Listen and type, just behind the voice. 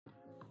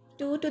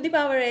2 to the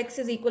power x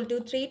is equal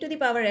to 3 to the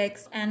power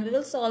x, and we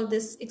will solve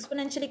this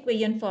exponential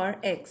equation for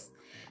x.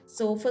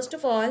 So first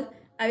of all,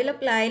 I will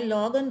apply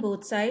log on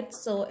both sides.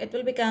 So it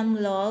will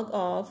become log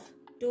of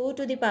 2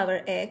 to the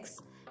power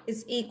x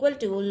is equal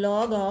to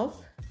log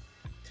of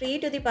 3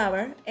 to the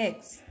power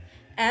x.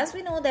 As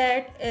we know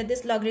that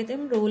this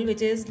logarithm rule,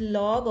 which is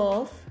log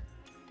of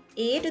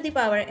a to the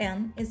power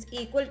n is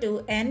equal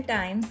to n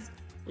times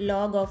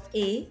log of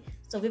a.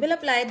 So we will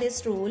apply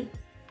this rule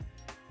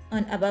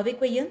on above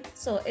equation.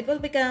 So it will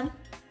become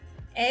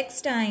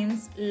x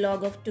times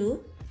log of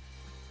 2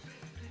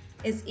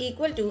 is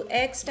equal to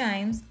x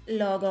times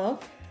log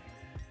of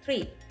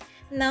 3.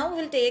 Now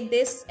we'll take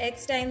this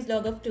x times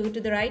log of 2 to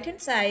the right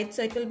hand side.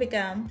 So it will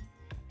become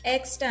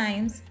x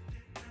times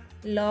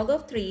log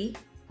of 3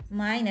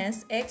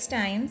 minus x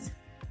times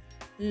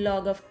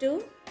log of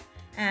 2,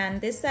 and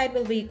this side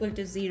will be equal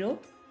to 0.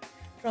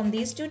 From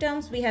these two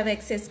terms we have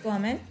x is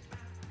common.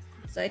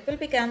 So it will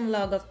become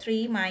log of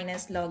 3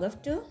 minus log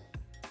of 2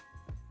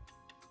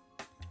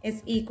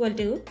 is equal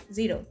to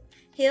 0.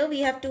 Here we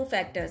have two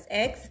factors,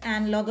 x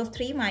and log of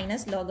 3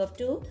 minus log of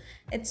 2.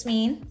 It's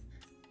mean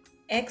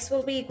x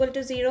will be equal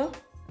to 0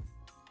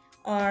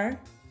 or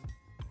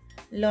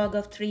log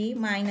of 3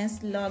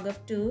 minus log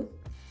of 2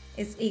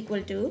 is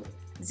equal to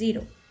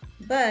 0.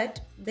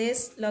 But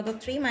this log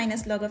of 3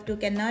 minus log of 2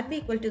 cannot be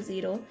equal to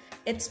 0.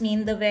 It's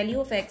mean the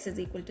value of x is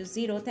equal to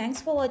 0. Thanks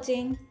for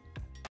watching.